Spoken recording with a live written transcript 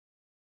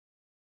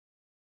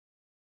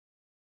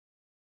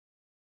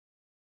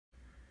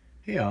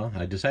Hey all,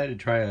 I decided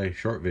to try a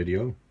short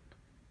video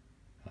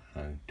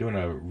doing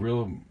a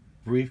real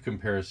brief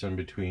comparison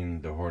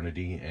between the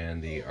Hornady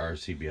and the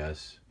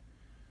RCBS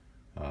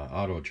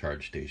auto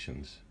charge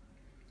stations.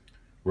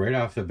 Right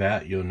off the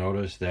bat, you'll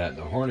notice that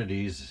the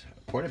Hornady's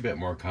quite a bit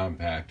more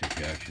compact if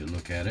you actually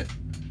look at it.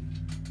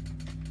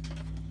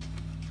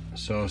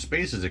 So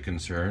space is a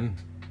concern.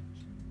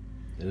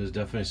 It is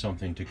definitely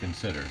something to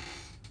consider.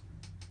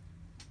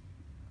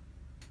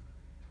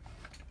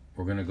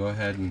 We're going to go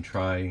ahead and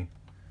try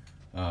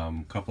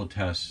couple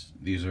tests.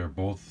 These are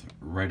both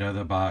right out of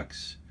the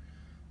box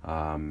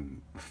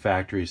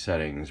factory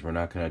settings. We're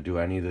not going to do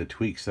any of the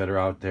tweaks that are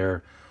out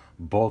there.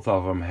 Both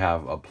of them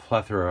have a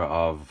plethora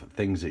of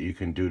things that you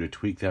can do to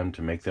tweak them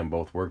to make them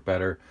both work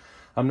better.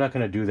 I'm not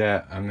going to do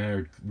that. I'm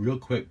going to real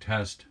quick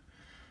test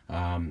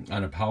on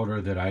a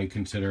powder that I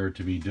consider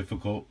to be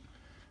difficult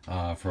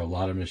for a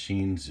lot of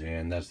machines,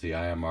 and that's the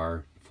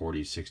IMR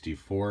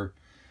 4064.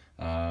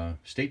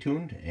 Stay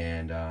tuned,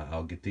 and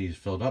I'll get these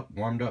filled up,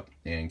 warmed up,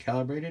 and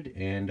calibrated,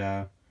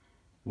 and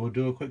we'll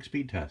do a quick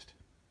speed test.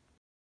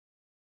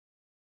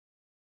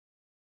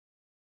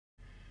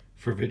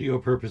 For video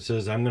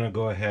purposes, I'm going to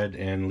go ahead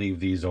and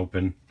leave these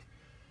open.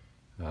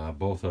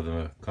 Both of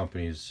the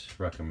companies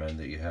recommend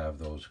that you have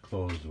those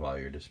closed while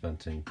you're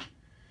dispensing.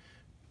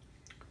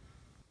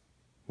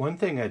 One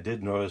thing I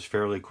did notice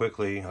fairly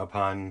quickly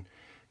upon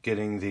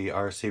getting the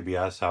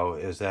RCBS out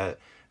is that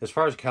as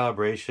far as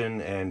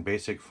calibration and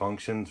basic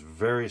functions,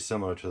 very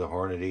similar to the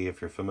Hornady. If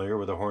you're familiar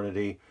with the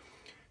Hornady,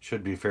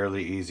 should be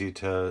fairly easy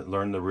to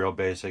learn the real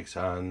basics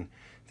on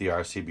the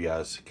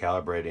RCBS,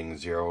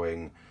 calibrating,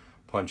 zeroing,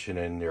 punching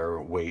in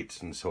your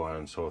weights, and so on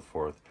and so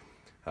forth.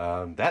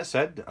 That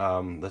said,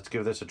 let's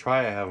give this a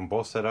try. I have them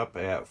both set up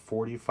at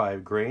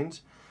 45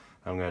 grains.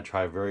 I'm going to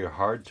try very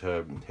hard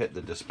to hit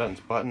the dispense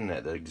button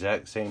at the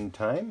exact same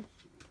time.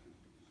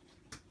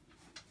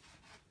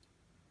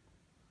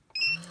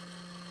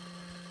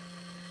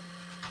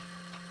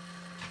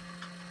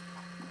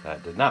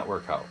 That did not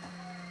work out.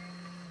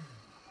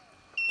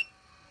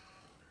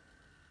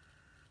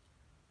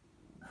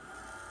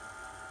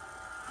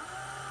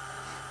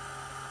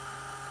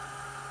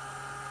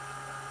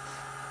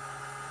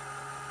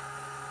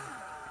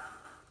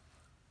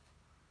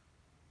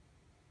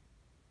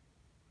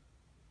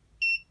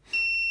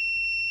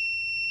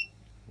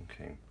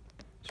 Okay,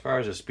 as far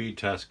as the speed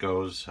test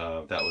goes,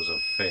 that was a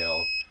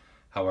fail.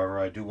 However,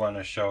 I do want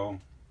to show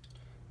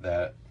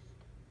that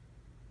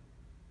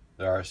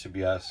the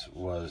RCBS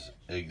was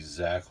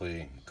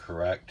exactly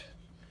correct,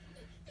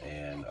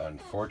 and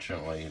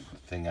unfortunately the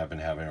thing I've been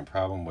having a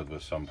problem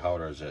with some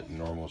powders at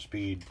normal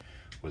speed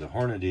with a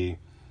Hornady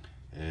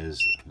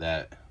is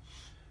that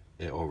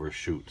it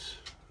overshoots,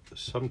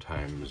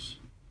 sometimes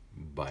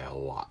by a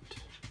lot.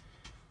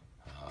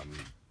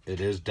 It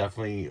is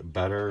definitely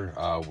better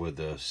with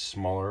the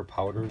smaller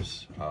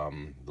powders,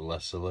 the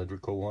less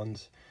cylindrical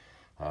ones.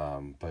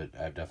 But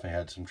I've definitely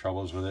had some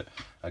troubles with it.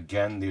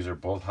 Again, these are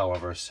both,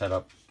 however, set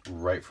up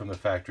right from the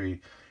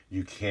factory.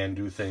 You can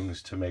do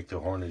things to make the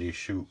Hornady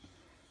shoot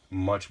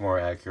much more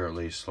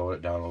accurately, slow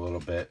it down a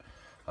little bit.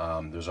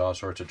 There's all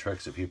sorts of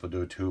tricks that people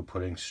do too,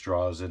 putting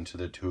straws into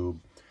the tube,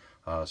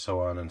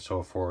 so on and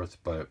so forth.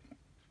 But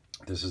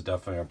this is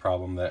definitely a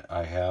problem that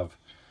I have.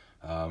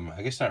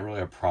 I guess not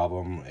really a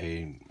problem.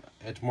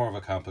 It's more of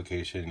a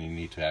complication. You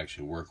need to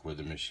actually work with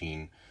the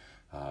machine.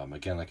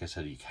 Again, like I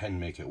said, you can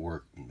make it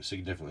work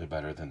significantly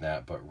better than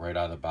that, but right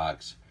out of the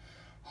box,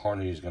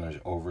 Hornady is going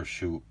to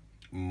overshoot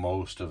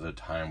most of the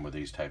time with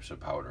these types of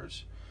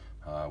powders.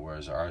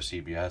 Whereas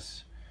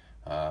RCBS,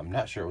 I'm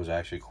not sure it was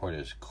actually quite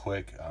as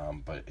quick,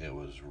 but it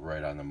was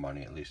right on the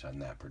money, at least on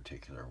that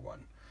particular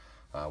one.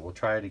 We'll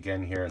try it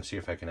again here and see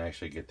if I can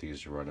actually get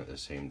these to run at the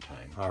same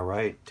time. All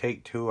right,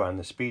 take 2 on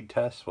the speed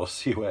test. We'll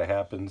see what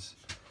happens.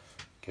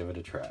 Give it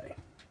a try.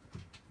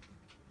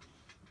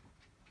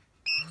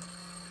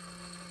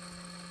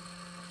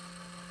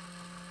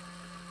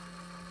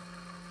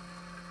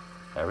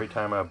 Every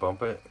time I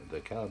bump it, the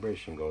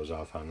calibration goes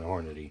off on the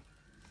Hornady.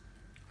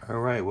 All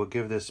right, we'll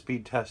give this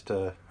speed test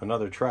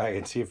another try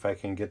and see if I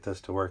can get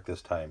this to work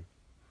this time.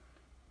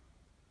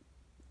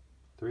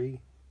 3,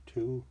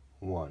 2,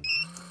 1.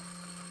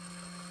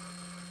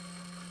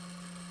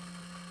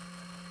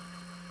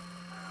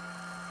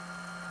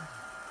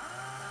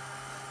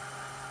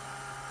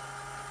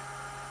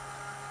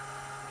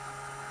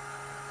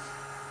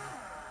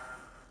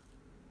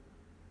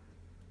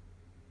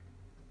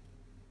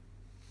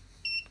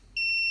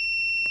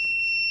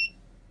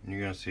 You're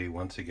going to see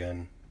once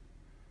again,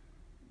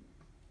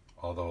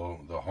 although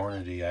the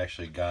Hornady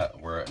actually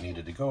got where it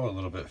needed to go a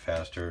little bit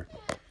faster,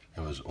 it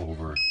was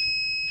over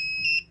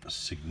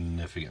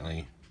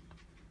significantly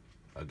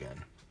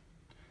again.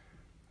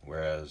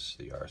 Whereas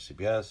the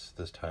RCBS,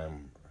 this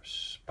time,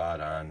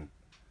 spot on.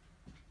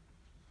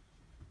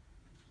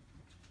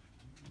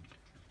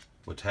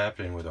 What's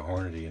happening with the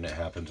Hornady, and it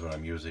happens when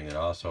I'm using it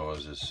also,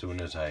 is as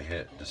soon as I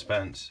hit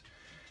dispense,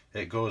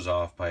 it goes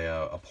off by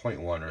a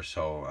 0.1 or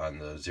so on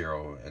the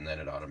 0, and then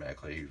it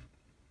automatically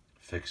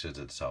fixes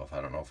itself. I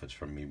don't know if it's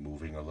from me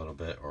moving a little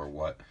bit or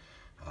what.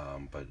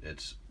 but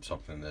it's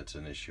something that's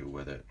an issue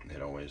with it.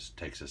 It always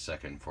takes a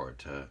second for it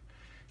to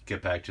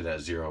get back to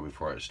that 0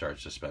 before it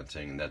starts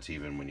dispensing, and that's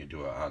even when you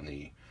do it on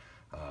the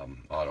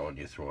auto and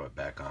you throw it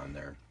back on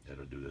there,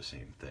 it'll do the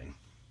same thing.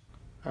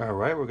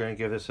 Alright, we're going to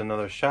give this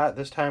another shot.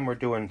 This time we're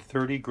doing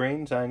 30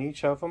 grains on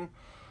each of them.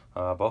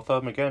 Both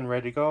of them again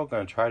ready to go.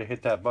 Going to try to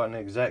hit that button at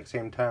the exact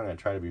same time. I'm going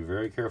to try to be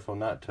very careful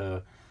not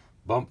to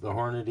bump the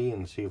Hornady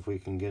and see if we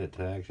can get it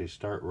to actually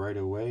start right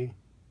away.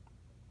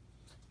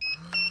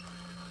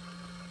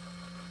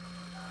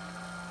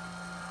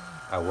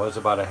 I was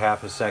about a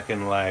half a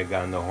second lag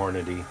on the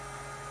Hornady.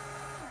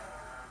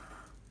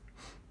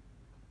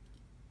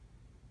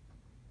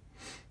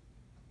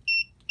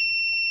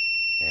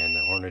 And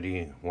the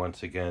Hornady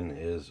once again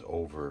is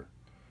over.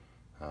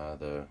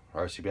 The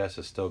RCBS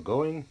is still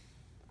going,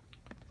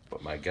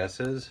 but my guess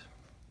is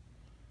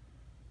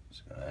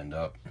it's going to end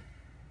up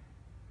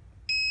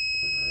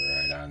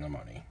right on the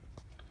money.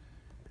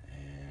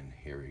 And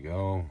here we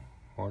go,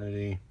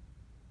 Hornady.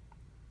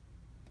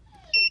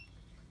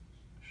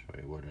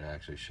 Show you what it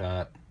actually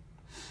shot.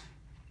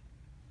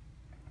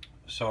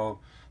 So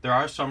there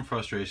are some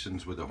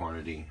frustrations with the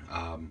Hornady.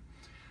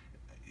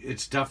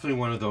 It's definitely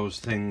one of those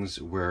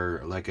things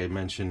where, like I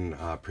mentioned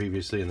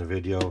previously in the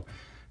video,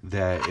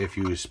 that if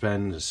you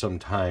spend some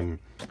time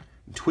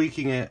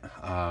tweaking it,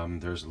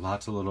 there's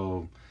lots of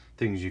little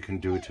things you can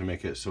do to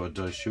make it so it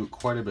does shoot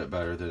quite a bit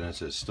better than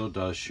this. It still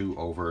does shoot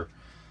over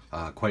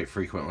quite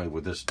frequently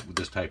with this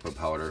type of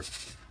powder.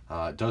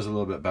 It does a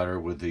little bit better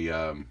with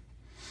the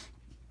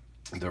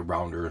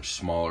rounder,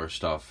 smaller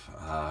stuff.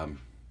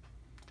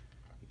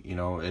 You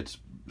know, it's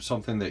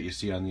something that you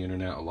see on the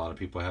internet. A lot of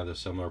people have the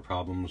similar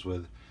problems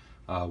with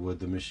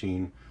the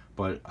machine.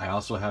 But I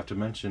also have to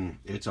mention,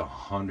 it's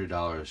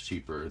 $100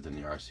 cheaper than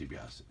the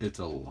RCBS. It's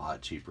a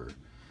lot cheaper.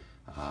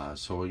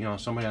 So, you know,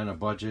 somebody on a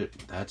budget,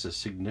 that's a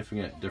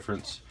significant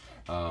difference.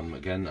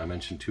 Again, I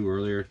mentioned too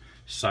earlier,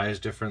 size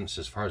difference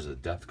as far as the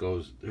depth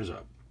goes. There's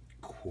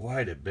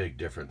quite a big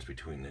difference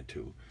between the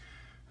two.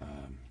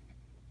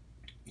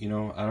 You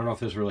know, I don't know if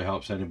this really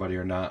helps anybody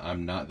or not.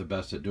 I'm not the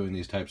best at doing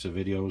these types of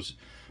videos.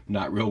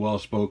 Not real well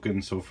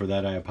spoken, so for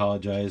that I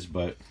apologize.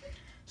 But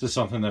this is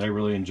something that I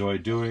really enjoy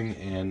doing,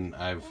 and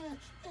I've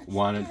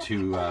wanted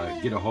to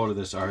get a hold of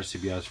this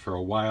RCBS for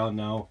a while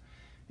now.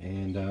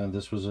 And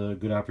this was a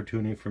good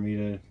opportunity for me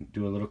to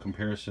do a little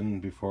comparison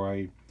before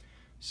I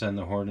send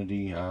the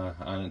Hornady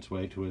on its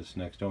way to its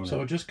next owner.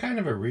 So just kind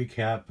of a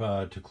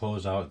recap to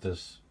close out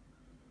this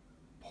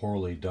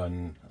poorly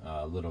done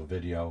little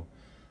video.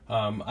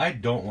 I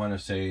don't want to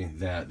say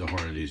that the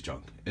Hornady is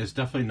junk. It's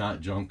definitely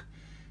not junk.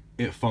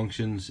 It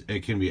functions.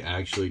 It can be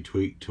actually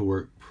tweaked to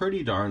work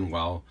pretty darn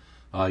well.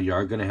 You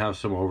are going to have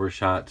some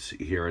overshots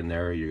here and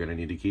there. You're going to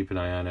need to keep an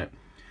eye on it.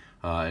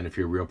 And if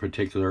you're real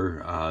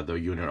particular, the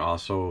unit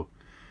also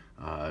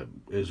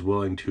is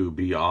willing to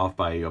be off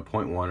by a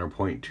 0.1 or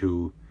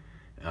 0.2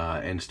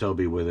 and still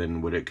be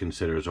within what it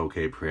considers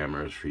okay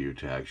parameters for you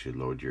to actually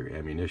load your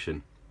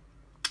ammunition.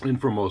 And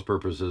for most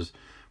purposes,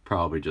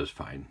 probably just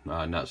fine.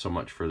 Not so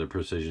much for the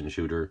precision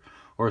shooter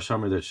or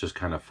somebody that's just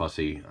kind of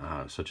fussy,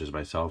 such as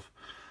myself.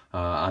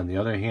 On the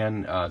other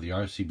hand, the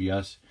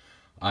RCBS,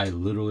 I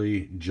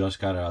literally just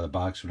got it out of the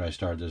box when I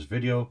started this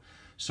video,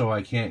 so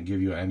I can't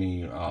give you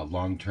any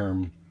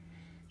long-term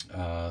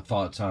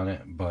thoughts on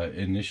it. But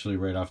initially,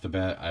 right off the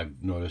bat,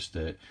 I've noticed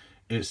that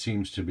it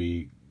seems to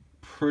be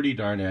pretty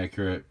darn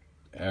accurate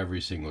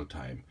every single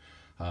time.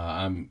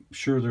 I'm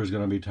sure there's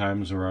going to be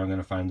times where I'm going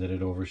to find that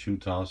it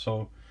overshoots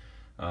also,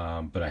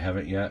 but I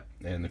haven't yet.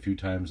 And the few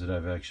times that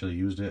I've actually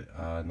used it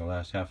in the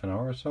last half an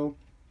hour or so,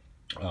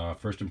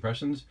 first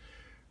impressions,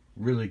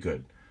 really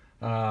good.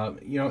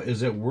 You know,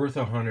 is it worth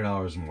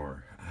 $100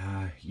 more?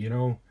 You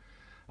know,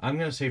 I'm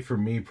going to say for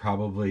me,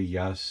 probably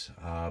yes.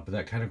 But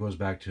that kind of goes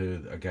back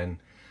to, again,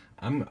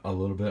 I'm a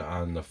little bit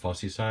on the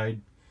fussy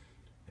side.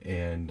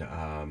 And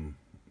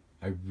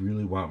I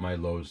really want my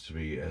loads to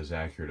be as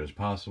accurate as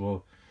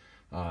possible.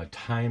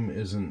 Time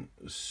isn't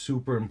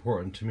super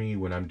important to me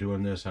when I'm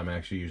doing this. I'm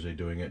actually usually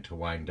doing it to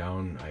wind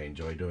down. I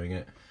enjoy doing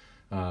it.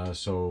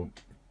 So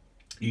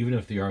even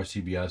if the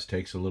RCBS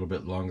takes a little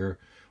bit longer,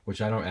 which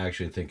I don't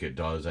actually think it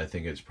does. I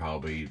think it's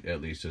probably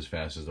at least as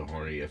fast as the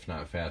Hornady, if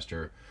not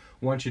faster,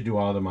 once you do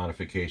all the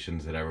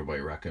modifications that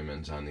everybody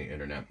recommends on the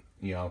internet.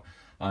 You know,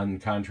 on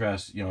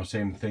contrast, you know,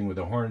 same thing with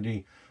the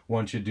Hornady.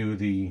 Once you do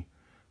the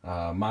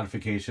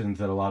modifications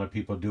that a lot of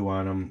people do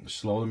on them,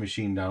 slow the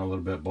machine down a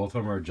little bit. Both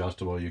of them are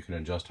adjustable. You can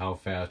adjust how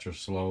fast or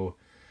slow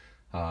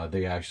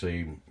they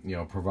actually, you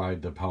know,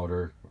 provide the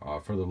powder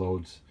for the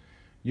loads.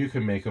 You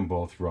can make them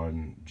both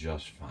run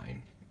just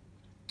fine.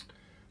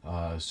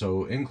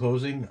 So in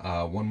closing,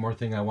 one more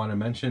thing I want to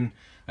mention.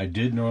 I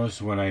did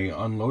notice when I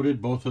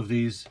unloaded both of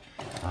these,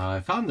 I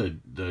found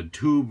the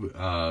tube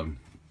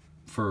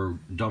for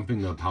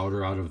dumping the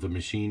powder out of the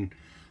machine.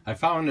 I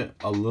found it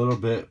a little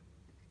bit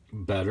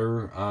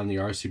better on the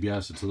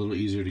RCBS. It's a little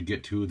easier to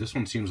get to. This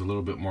one seems a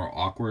little bit more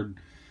awkward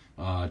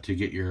to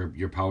get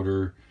your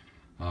powder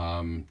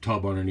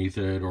tub underneath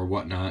it or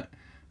whatnot.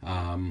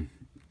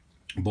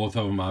 Both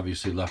of them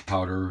obviously left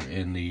powder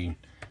in the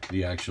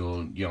the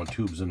actual, you know,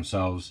 tubes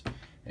themselves.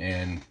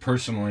 And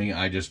personally,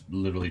 I just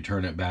literally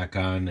turn it back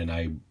on, and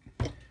I,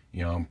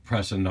 you know,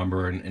 press a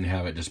number and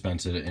have it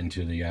dispense it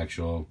into the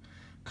actual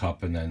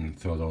cup, and then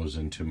throw those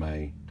into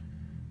my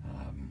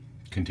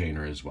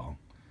container as well.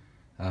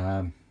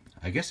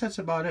 I guess that's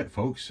about it,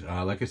 folks.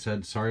 Like I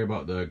said, sorry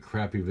about the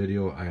crappy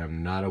video. I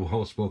am not a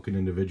well-spoken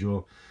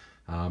individual.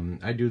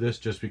 I do this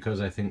just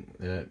because I think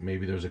that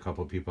maybe there's a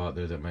couple people out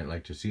there that might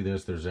like to see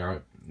this.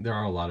 There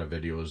are a lot of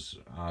videos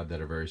that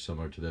are very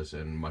similar to this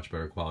and much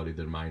better quality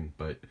than mine,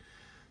 but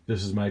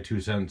this is my 2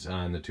 cents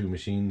on the two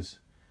machines.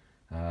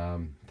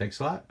 Thanks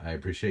a lot. I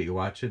appreciate you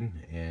watching,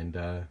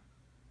 and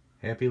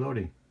happy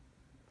loading.